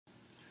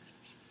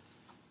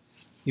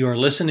You are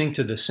listening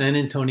to the San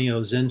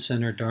Antonio Zen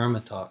Center Dharma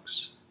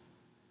Talks.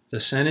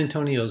 The San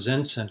Antonio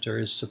Zen Center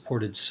is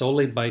supported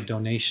solely by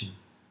donation,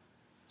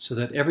 so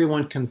that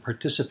everyone can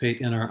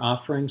participate in our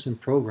offerings and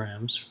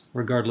programs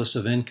regardless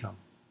of income.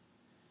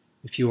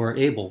 If you are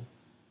able,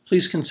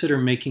 please consider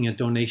making a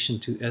donation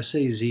to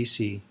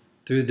SAZC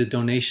through the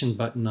donation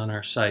button on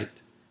our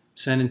site,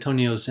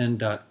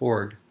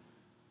 sanantoniozen.org,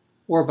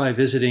 or by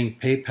visiting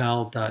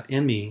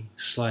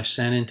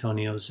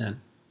paypal.me/sanantoniozen.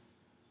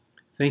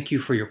 Thank you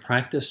for your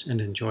practice and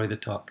enjoy the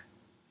talk.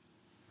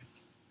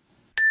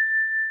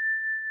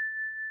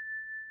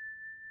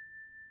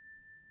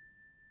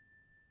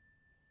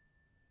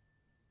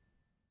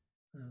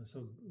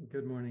 So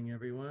good morning,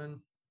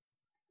 everyone.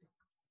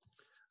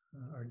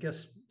 Our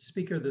guest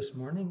speaker this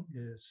morning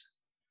is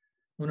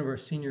one of our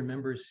senior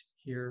members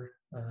here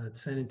at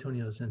San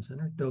Antonio Zen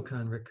Center,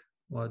 Dokkan Rick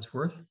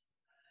Wadsworth.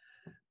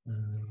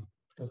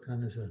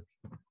 Dokkan is a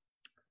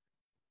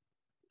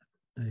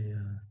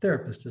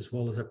therapist as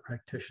well as a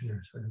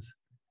practitioner, so it's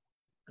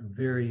a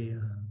very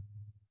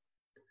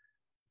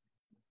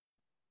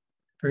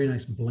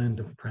nice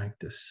blend of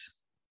practice.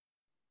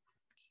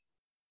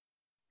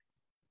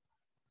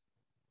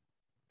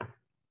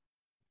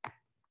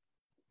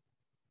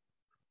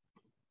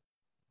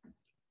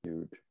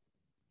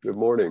 Good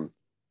morning.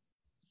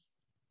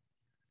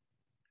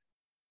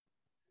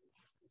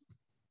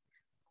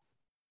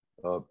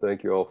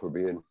 Thank you all for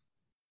being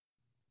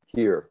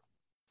here.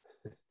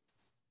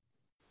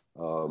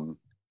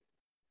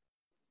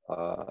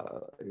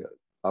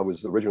 I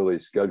was originally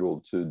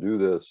scheduled to do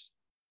this,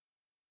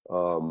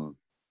 I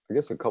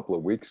guess a couple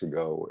of weeks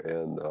ago,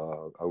 and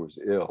I was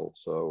ill,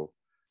 so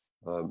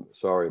I'm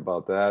sorry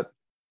about that.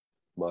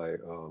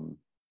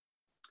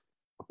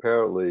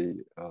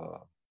 Apparently,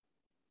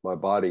 my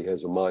body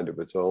has a mind of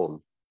its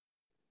own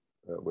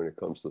when it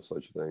comes to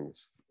such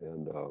things.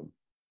 And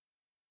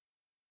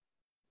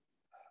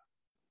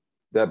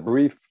that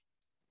brief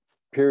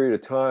period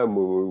of time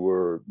when we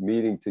were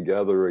meeting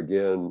together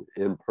again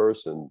in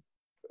person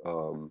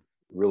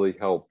really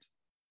helped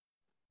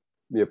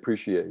me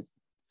appreciate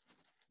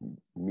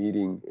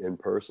meeting in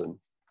person.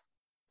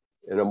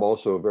 And I'm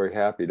also very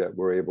happy that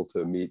we're able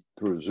to meet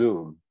through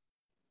Zoom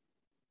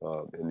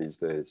in these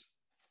days.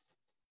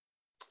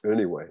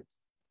 Anyway,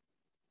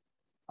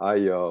 I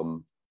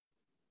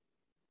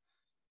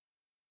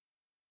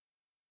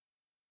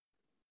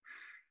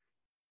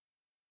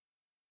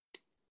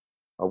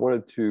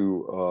wanted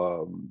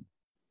to,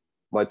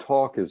 my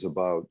talk is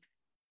about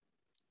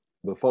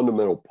the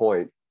fundamental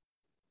point,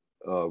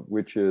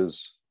 which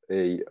is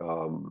a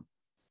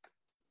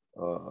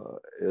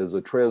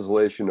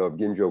translation of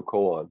Ginjo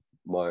Koan,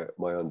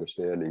 my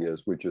understanding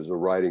is, which is a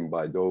writing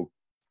by Dogen,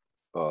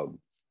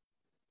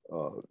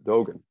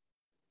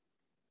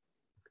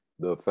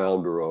 the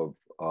founder of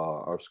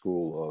our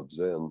school of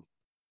Zen.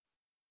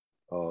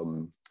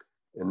 And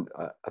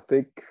I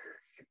think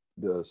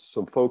there's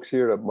some folks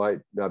here that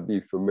might not be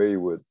familiar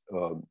with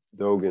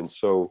Dogen,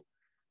 so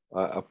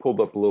I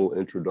pulled up a little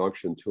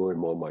introduction to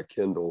him on my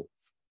Kindle,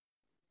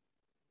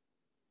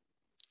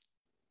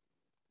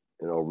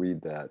 and I'll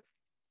read that.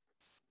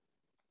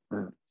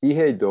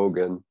 Ihei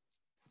Dogen,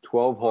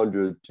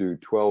 1200 to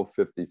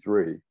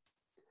 1253,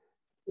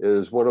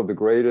 is one of the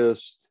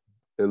greatest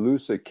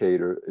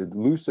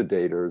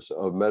elucidators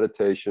of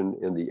meditation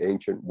in the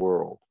ancient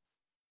world.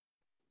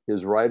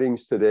 His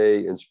writings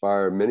today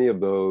inspire many of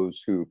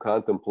those who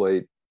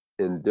contemplate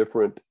in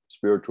different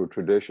spiritual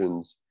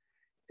traditions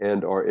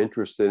and are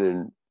interested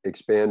in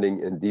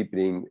expanding and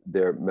deepening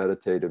their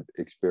meditative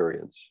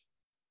experience.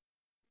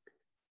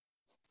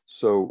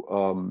 So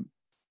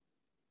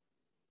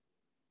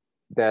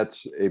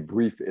that's a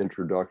brief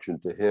introduction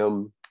to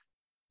him.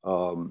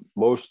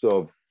 Most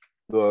of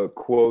the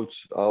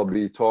quotes I'll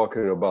be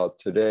talking about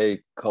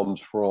today comes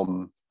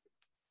from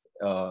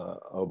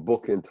a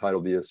book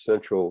entitled The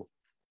Essential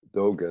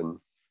Dogen,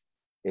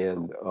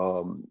 and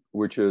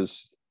which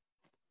is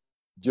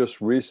just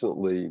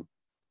recently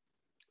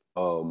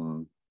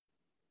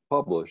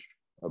published,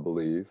 I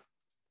believe,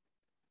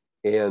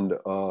 and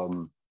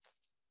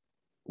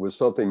was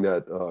something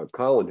that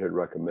Colin had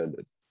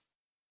recommended.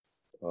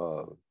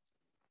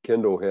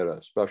 Kindle had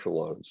a special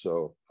on,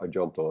 so I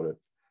jumped on it.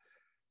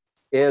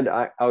 And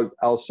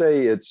I'll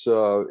say it's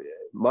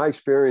my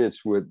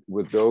experience with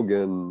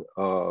Dogen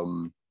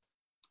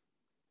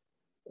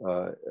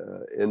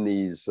in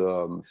these,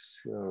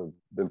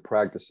 been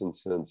practicing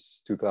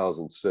since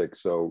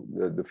 2006. So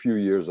the few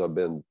years I've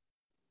been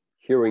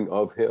hearing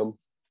of him,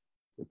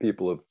 the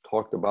people have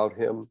talked about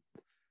him,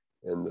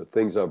 and the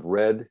things I've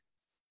read,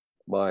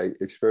 my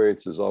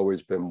experience has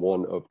always been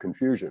one of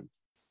confusion,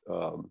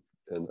 and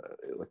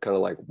kind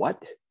of like,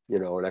 what? You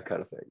know, that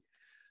kind of thing.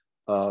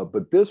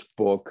 But this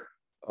book,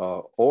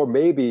 or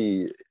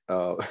maybe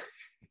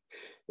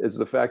it's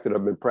the fact that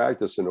I've been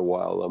practicing a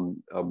while,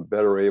 I'm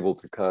better able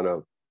to kind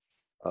of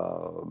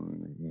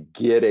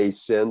get a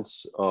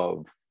sense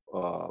of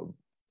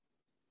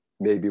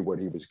maybe what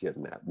he was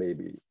getting at.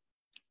 Maybe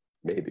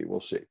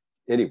we'll see.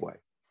 Anyway,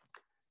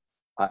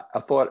 I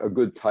thought a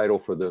good title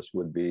for this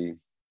would be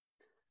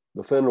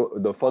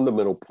the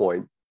fundamental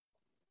point,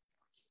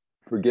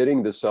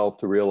 forgetting the self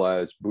to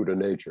realize Buddha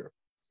nature.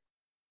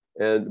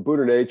 And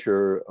Buddha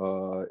nature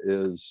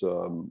is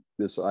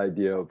this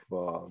idea of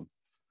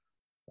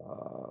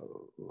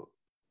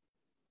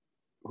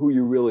who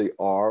you really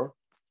are,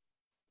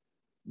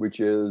 which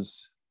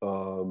is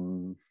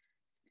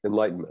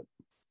enlightenment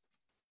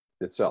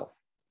itself.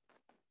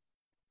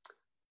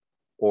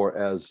 Or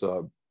as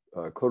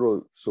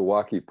Kodo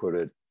Sawaki put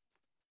it,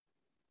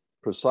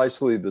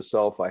 precisely the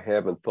self I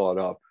haven't thought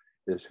up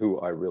is who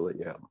I really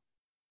am.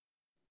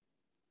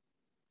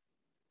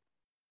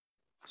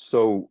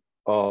 So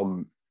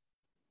Dogen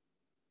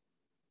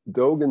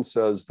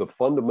says the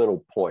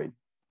fundamental point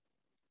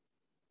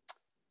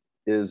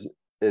is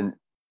an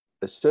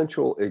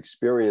essential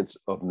experience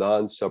of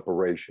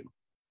non-separation.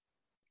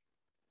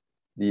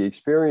 The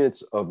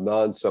experience of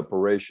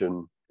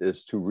non-separation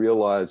is to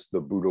realize the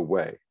Buddha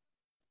way,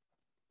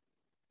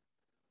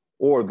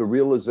 or the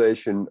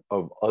realization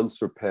of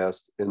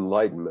unsurpassed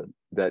enlightenment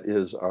that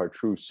is our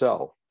true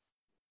self,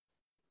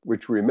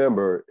 which,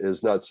 remember,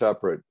 is not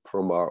separate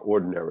from our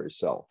ordinary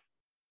self.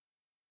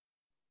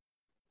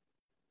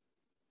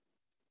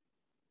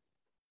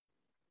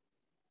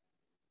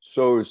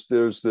 So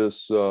there's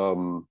this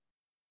other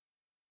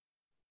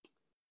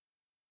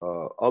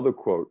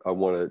quote. I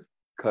want to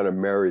kind of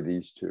marry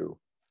these two.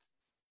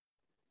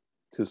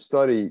 To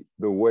study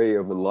the way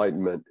of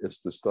enlightenment is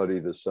to study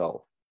the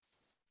self.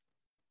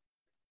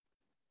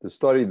 To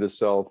study the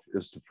self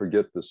is to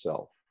forget the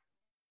self.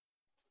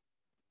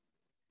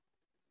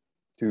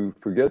 To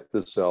forget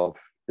the self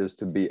is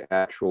to be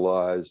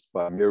actualized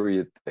by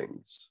myriad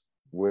things.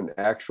 When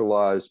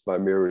actualized by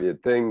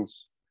myriad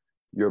things,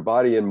 your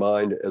body and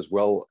mind, as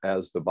well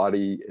as the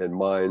body and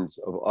minds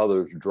of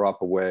others,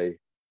 drop away.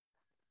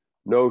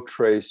 No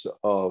trace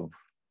of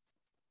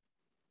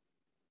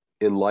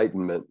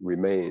enlightenment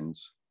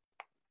remains,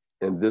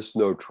 and this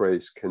no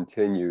trace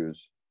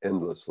continues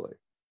endlessly.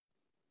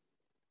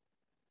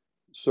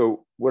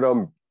 So what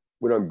I'm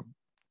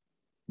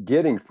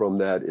getting from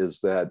that is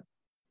that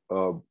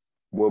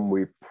when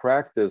we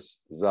practice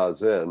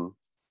Zazen,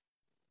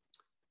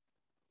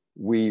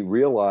 we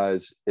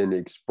realize and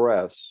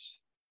express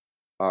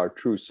our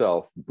true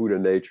self, Buddha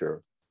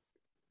nature,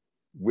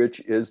 which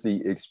is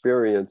the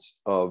experience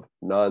of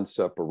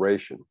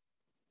non-separation.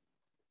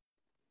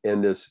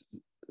 And this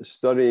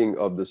studying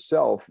of the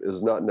self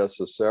is not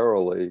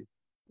necessarily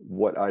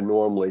what I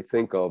normally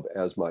think of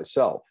as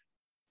myself,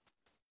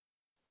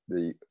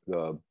 the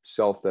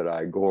self that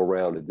I go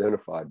around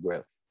identified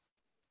with.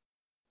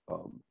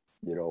 You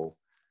know,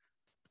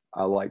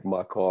 I like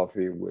my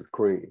coffee with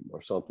cream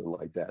or something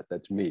like that.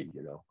 That's me,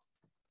 you know.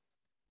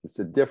 It's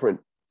a different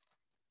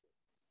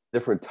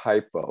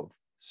type of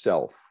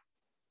self,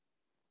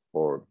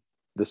 or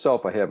the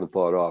self I haven't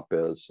thought up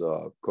as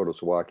Kodo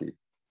Sawaki.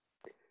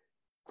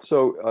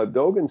 So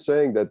Dogen's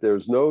saying that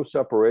there's no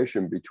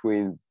separation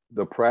between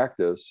the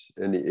practice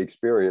and the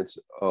experience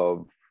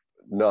of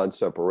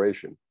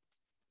non-separation.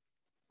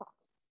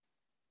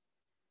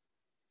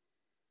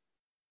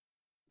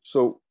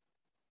 So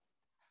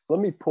let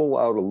me pull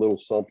out a little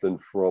something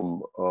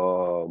from,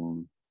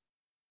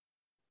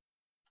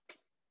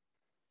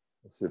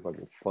 let's see if I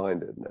can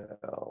find it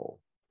now.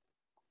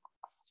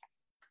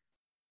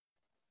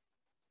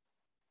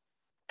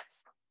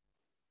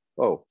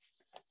 Oh,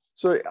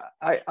 so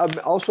I've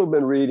also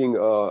been reading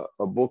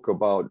a book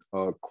about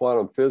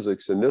quantum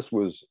physics, and this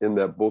was in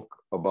that book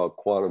about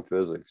quantum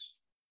physics.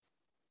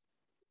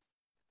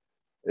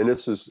 And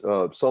this is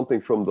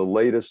something from the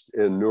latest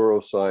in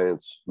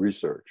neuroscience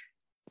research.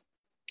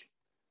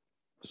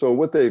 So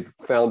what they've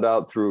found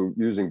out through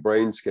using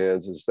brain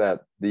scans is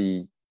that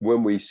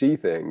when we see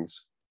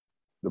things,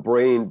 the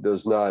brain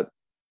does not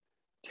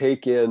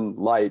take in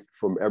light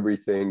from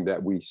everything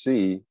that we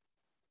see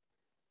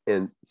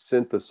and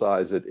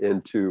synthesize it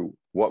into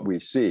what we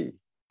see.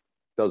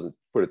 Doesn't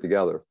put it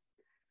together,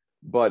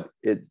 but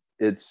the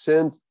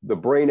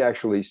brain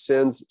actually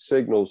sends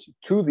signals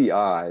to the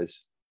eyes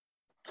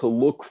to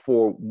look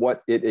for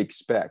what it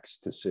expects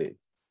to see.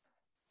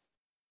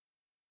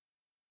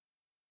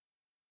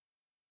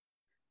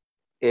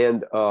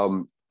 And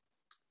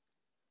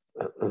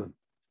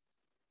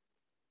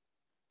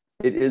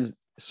it is,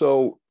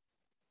 so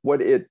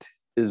what it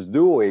is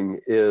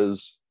doing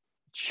is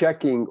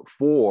checking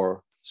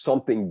for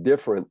something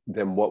different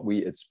than what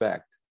we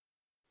expect.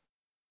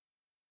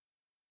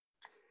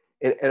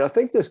 And I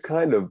think this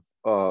kind of,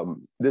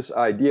 this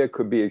idea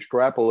could be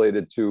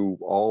extrapolated to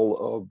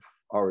all of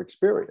our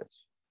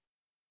experience.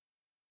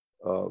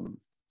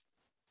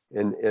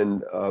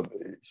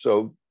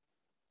 So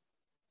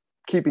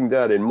keeping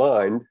that in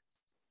mind,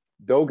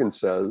 Dogen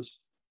says,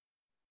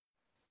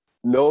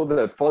 know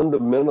that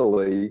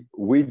fundamentally,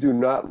 we do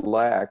not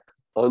lack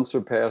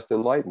unsurpassed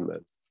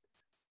enlightenment.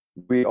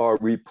 We are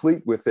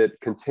replete with it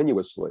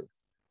continuously,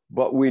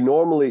 but we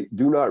normally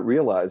do not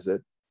realize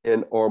it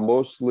and are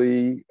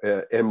mostly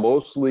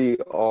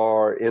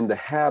are in the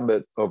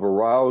habit of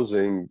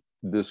arousing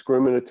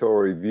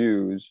discriminatory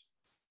views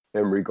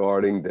and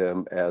regarding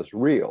them as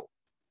real.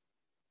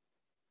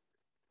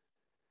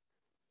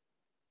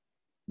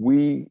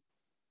 we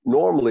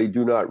normally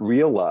do not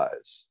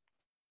realize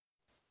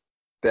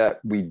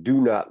that we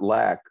do not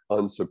lack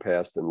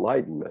unsurpassed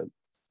enlightenment.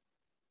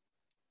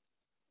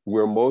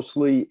 We're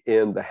mostly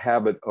in the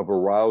habit of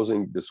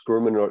arousing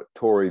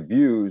discriminatory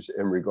views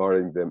and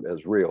regarding them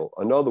as real.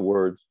 In other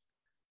words,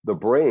 the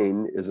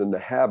brain is in the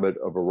habit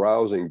of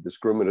arousing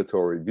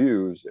discriminatory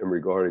views and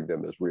regarding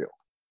them as real.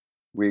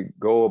 We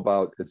go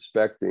about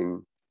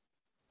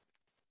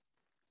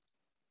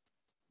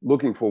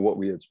looking for what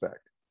we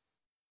expect.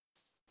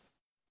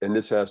 And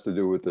this has to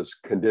do with this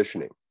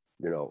conditioning,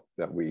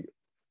 that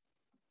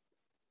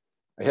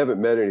I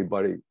haven't met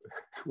anybody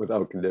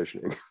without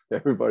conditioning.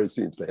 Everybody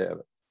seems to have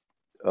it.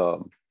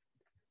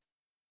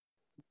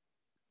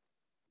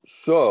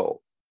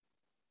 So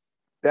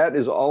that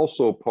is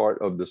also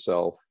part of the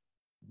self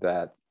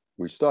that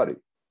we study.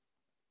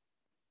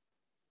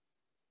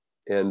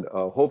 And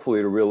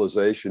hopefully the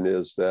realization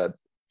is that,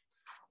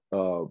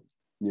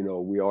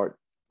 we aren't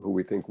who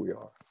we think we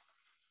are.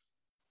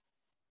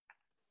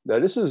 Now,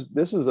 this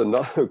is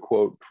another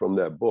quote from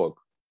that book,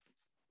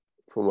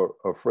 from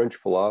a French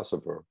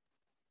philosopher.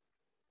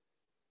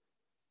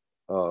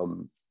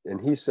 And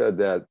he said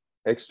that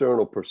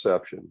external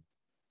perception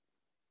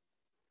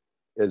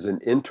is an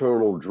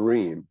internal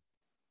dream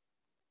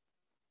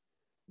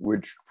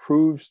which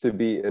proves to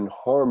be in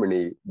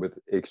harmony with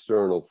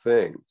external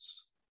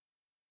things.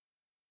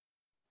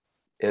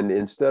 And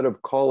instead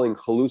of calling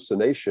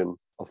hallucination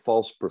a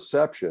false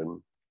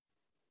perception,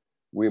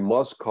 we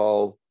must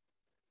call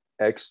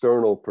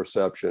external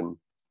perception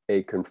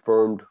a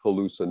confirmed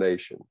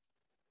hallucination.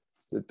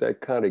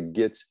 That kind of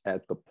gets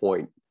at the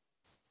point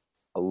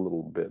a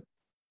little bit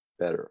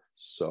better.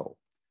 So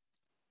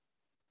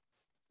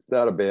it's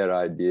not a bad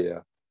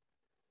idea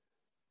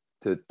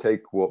to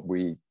take what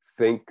we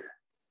think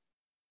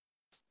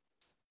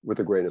with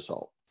a grain of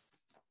salt.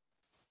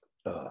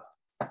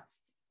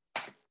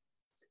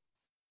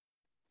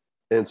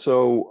 And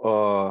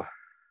so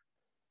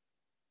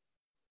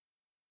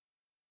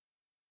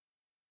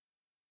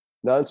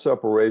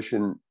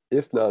non-separation,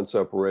 if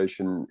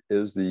non-separation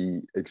is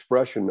the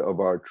expression of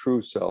our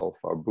true self,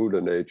 our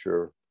Buddha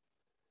nature,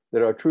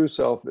 then our true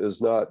self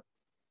is not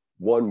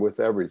one with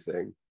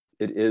everything.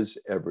 It is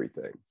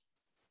everything.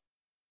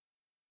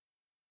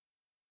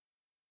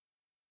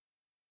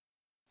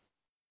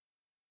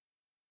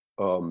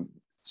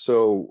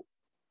 So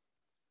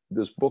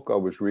this book I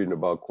was reading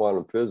about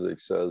quantum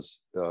physics says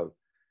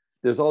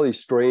there's all these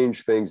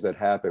strange things that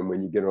happen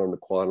when you get on the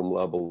quantum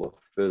level of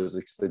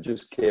physics that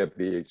just can't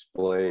be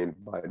explained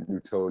by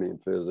Newtonian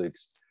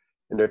physics.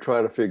 And they're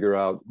trying to figure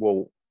out,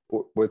 well,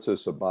 what's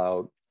this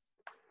about?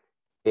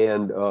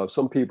 And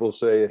some people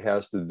say it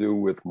has to do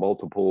with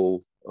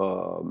multiple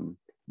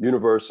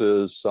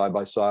universes side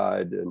by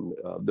side. And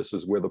this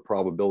is where the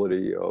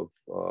probability of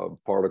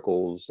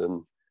particles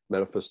and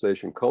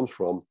manifestation comes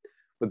from.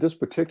 But this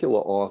particular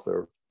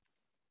author,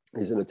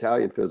 he's an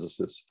Italian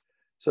physicist,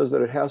 says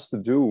that it has to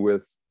do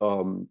with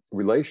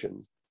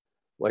relation,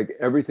 like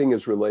everything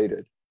is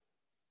related.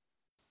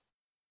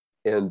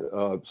 And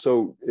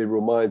so it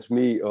reminds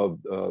me of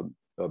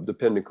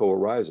dependent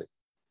co-arising.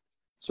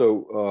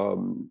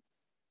 So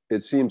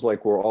it seems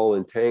like we're all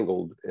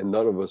entangled and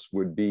none of us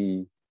would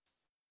be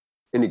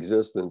in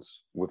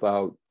existence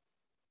without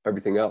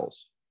everything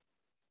else.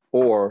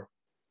 Or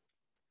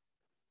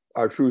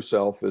our true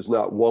self is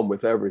not one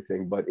with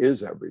everything, but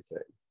is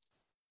everything.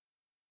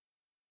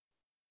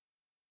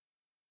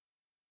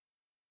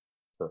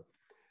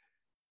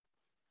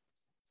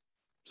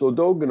 So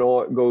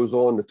Dogen goes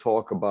on to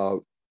talk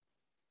about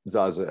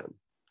Zazen.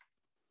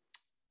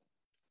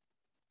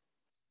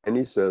 And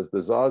he says, the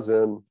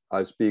Zazen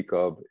I speak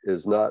of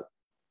is not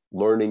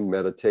learning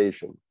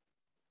meditation.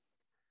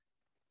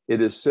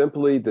 It is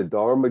simply the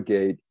Dharma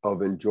gate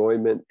of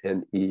enjoyment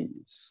and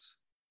ease.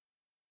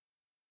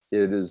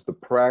 It is the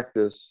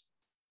practice,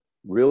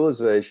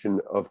 realization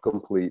of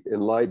complete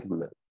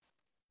enlightenment.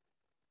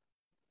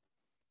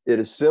 It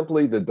is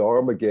simply the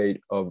Dharma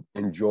gate of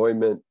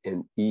enjoyment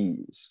and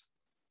ease.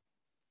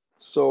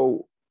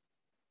 So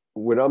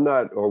when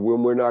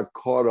we're not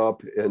caught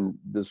up in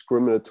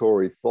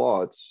discriminatory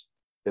thoughts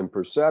and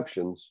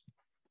perceptions,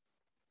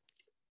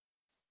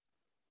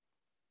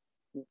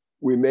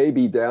 we may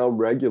be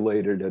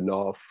down-regulated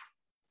enough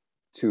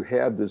to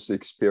have this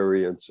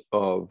experience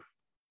of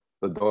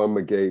the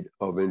Dharma gate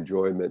of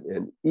enjoyment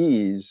and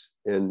ease.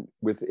 And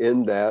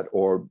within that,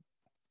 or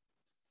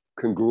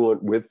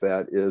congruent with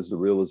that, is the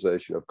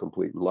realization of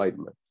complete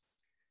enlightenment.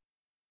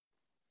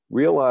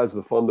 Realize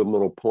the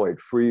fundamental point,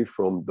 free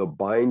from the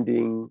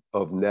binding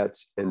of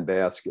nets and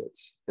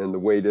baskets. And the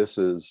way this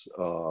is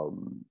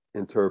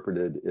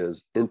interpreted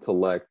is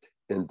intellect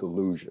and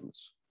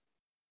delusions.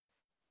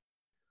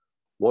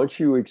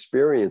 Once you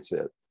experience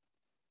it,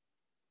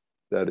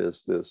 that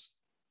is this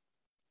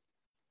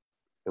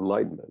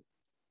enlightenment,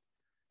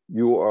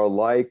 you are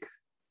like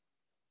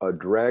a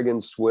dragon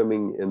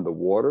swimming in the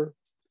water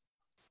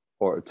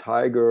or a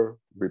tiger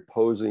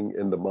reposing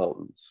in the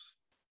mountains.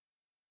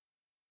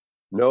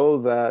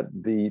 Know that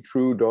the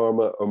true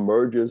Dharma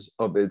emerges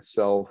of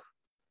itself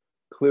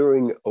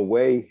clearing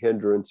away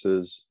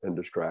hindrances and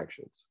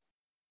distractions.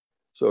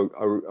 So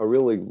I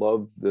really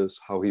love this,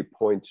 how he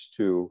points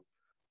to,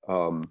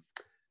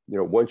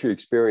 once you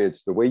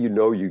experience, the way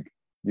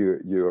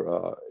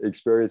you're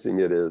experiencing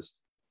it is,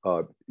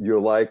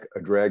 you're like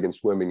a dragon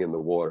swimming in the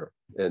water.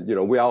 And,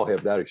 we all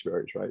have that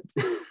experience, right?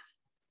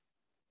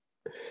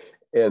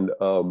 And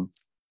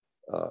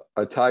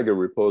a tiger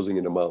reposing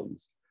in the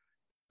mountains.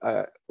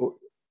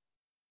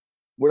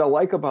 What I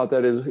like about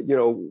that is,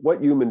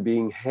 what human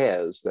being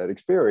has that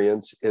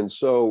experience. And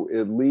so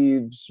it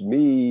leaves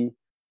me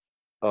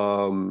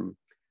to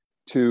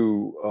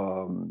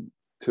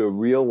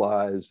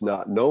realize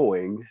not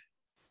knowing,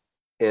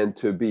 and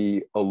to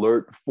be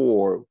alert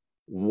for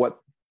what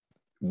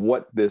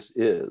this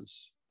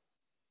is,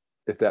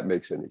 if that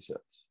makes any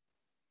sense.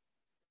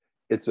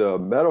 It's a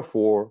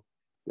metaphor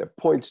that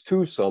points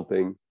to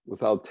something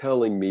without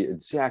telling me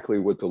exactly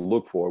what to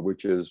look for,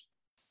 which is,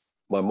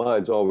 my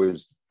mind's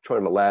always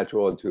trying to latch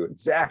on to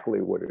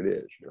exactly what it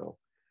is,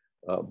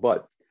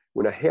 but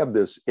when I have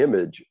this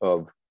image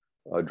of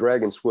a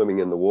dragon swimming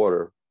in the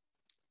water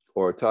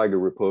or a tiger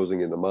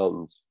reposing in the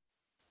mountains,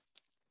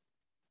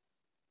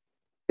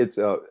 it's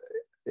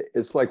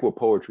like what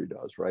poetry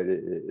does, right?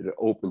 It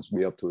opens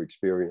me up to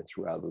experience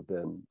rather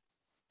than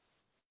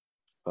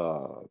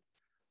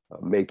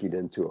make it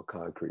into a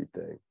concrete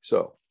thing.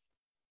 So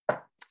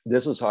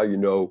this is how you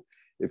know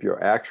if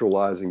you're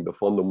actualizing the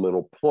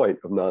fundamental point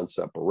of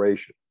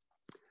non-separation.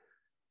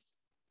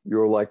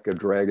 You're like a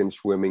dragon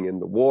swimming in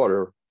the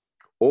water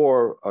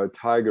or a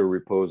tiger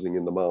reposing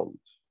in the mountains.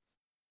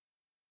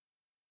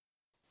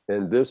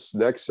 And this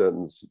next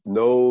sentence,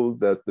 know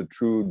that the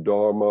true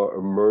Dharma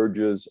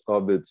emerges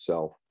of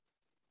itself,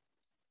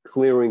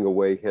 clearing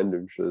away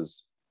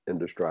hindrances and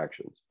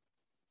distractions.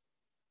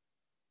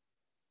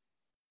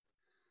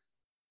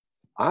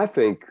 I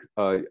think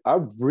I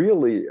have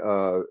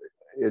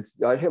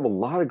a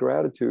lot of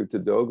gratitude to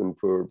Dogen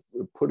for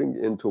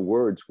putting into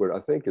words what I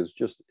think is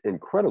just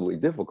incredibly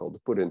difficult to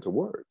put into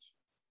words.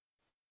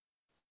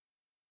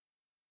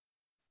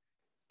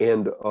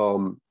 And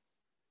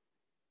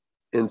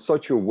in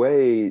such a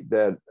way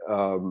that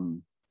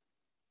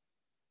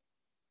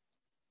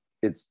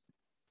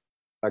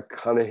I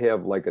kind of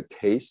have like a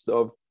taste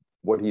of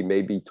what he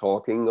may be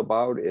talking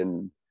about,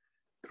 and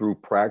through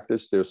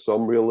practice, there's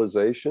some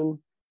realization.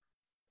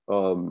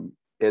 And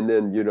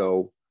then,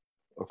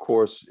 of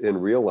course, in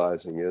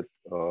realizing it,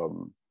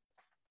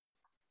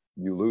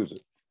 you lose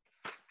it.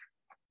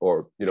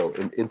 Or,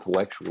 in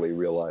intellectually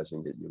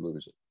realizing it, you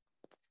lose it.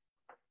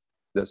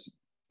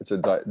 It's a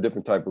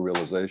different type of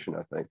realization,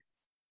 I think.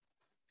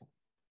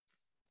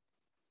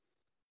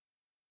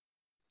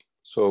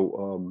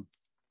 So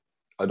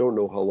I don't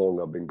know how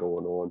long I've been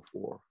going on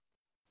for.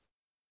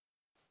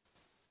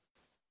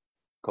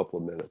 A couple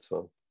of minutes,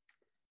 huh?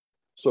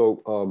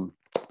 So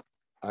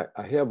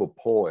I have a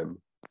poem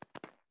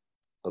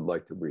I'd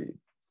like to read.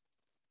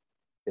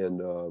 And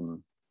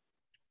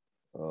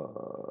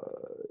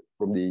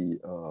from the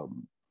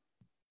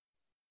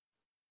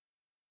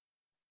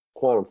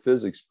quantum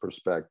physics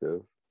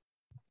perspective,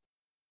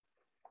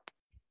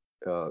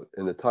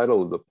 and the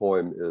title of the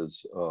poem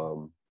is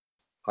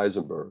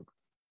Heisenberg.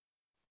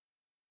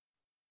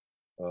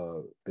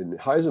 And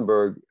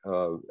Heisenberg,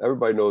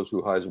 everybody knows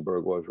who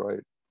Heisenberg was, right?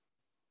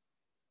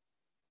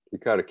 He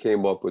kind of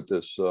came up with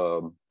this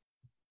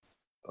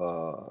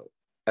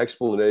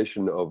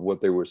explanation of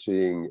what they were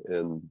seeing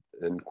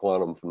in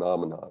quantum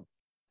phenomenon,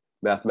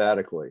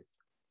 mathematically.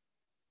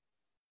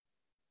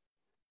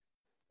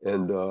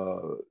 And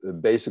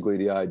basically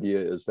the idea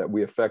is that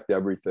we affect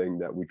everything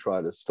that we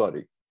try to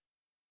study.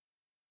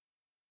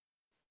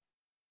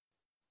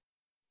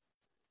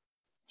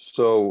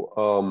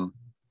 So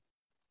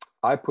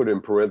I put in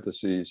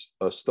parentheses,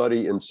 a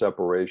study in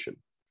separation.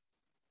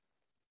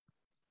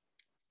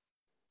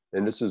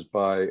 And this is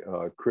by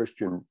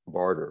Christian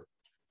Barter.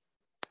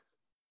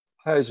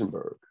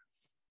 Heisenberg,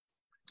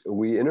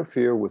 we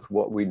interfere with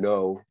what we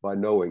know by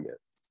knowing it.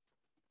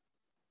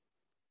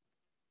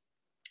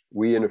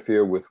 We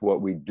interfere with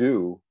what we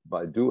do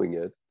by doing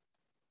it.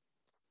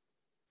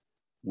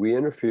 We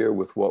interfere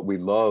with what we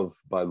love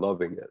by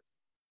loving it.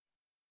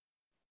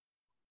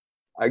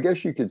 I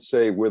guess you could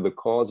say we're the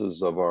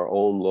causes of our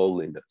own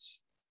loneliness.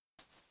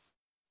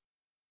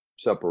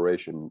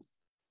 Separation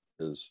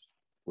is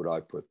what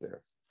I put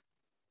there.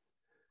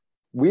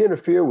 We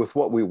interfere with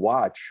what we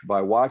watch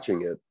by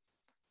watching it.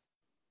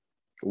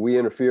 We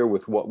interfere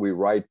with what we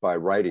write by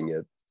writing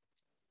it.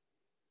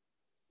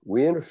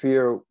 We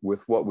interfere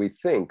with what we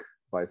think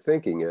by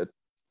thinking it.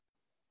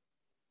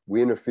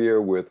 We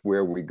interfere with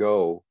where we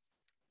go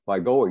by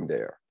going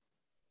there.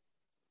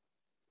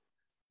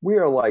 We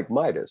are like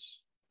Midas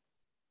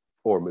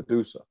or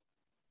Medusa.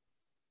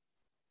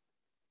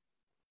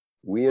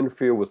 We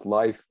interfere with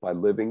life by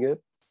living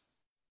it.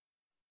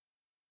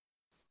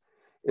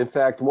 In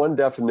fact, one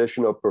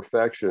definition of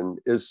perfection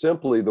is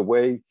simply the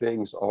way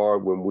things are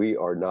when we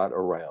are not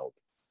around.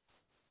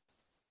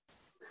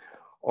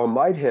 Or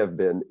might have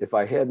been if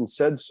I hadn't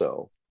said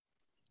so.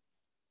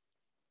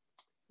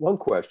 One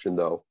question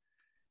though,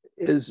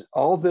 is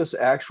all this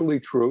actually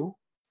true?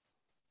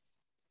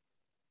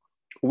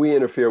 We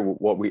interfere with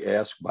what we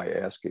ask by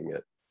asking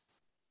it.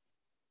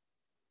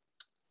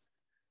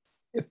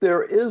 If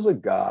there is a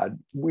God,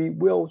 we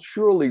will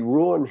surely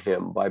ruin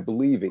him by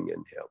believing in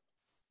him.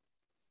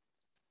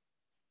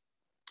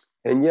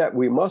 And yet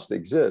we must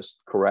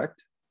exist,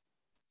 correct?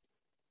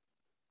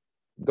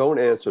 Don't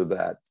answer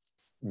that,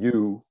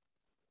 you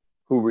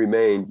who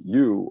remain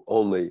you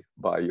only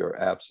by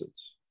your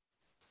absence.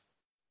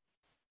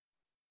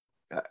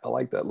 I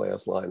like that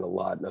last line a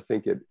lot, and I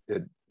think it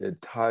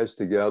ties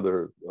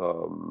together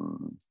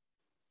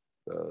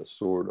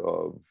sort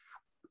of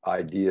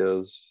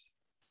ideas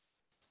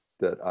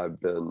that I've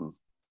been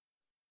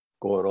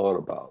going on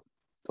about,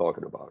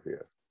 talking about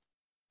here.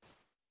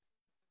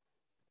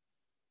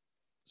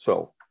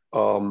 So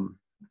I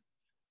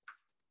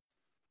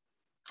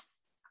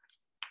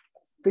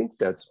think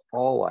that's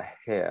all I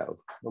have.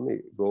 Let me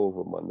go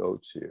over my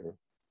notes here.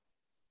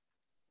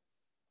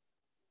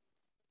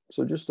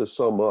 So just to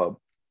sum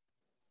up,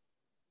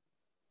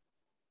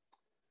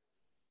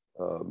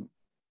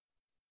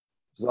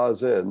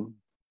 Zazen,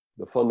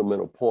 the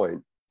fundamental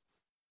point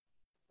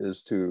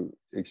is to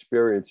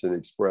experience and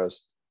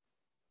express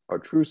our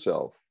true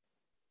self,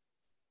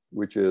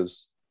 which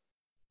is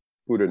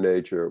Buddha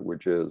nature,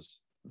 which is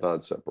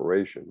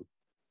non-separation.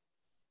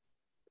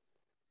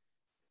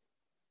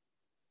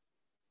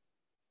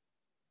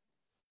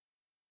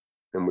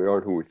 And we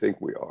aren't who we think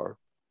we are.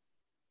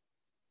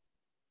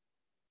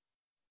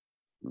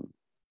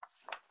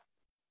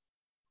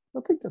 I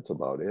think that's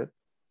about it.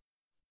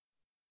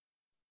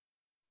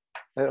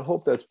 And I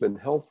hope that's been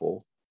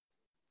helpful,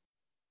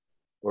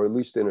 or at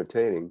least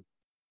entertaining.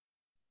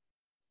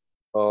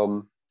 I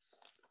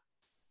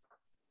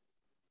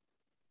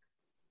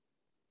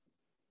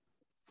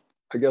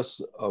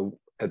guess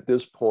at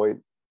this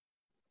point,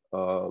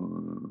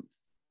 we'll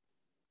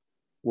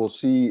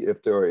see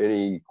if there are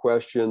any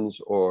questions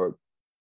or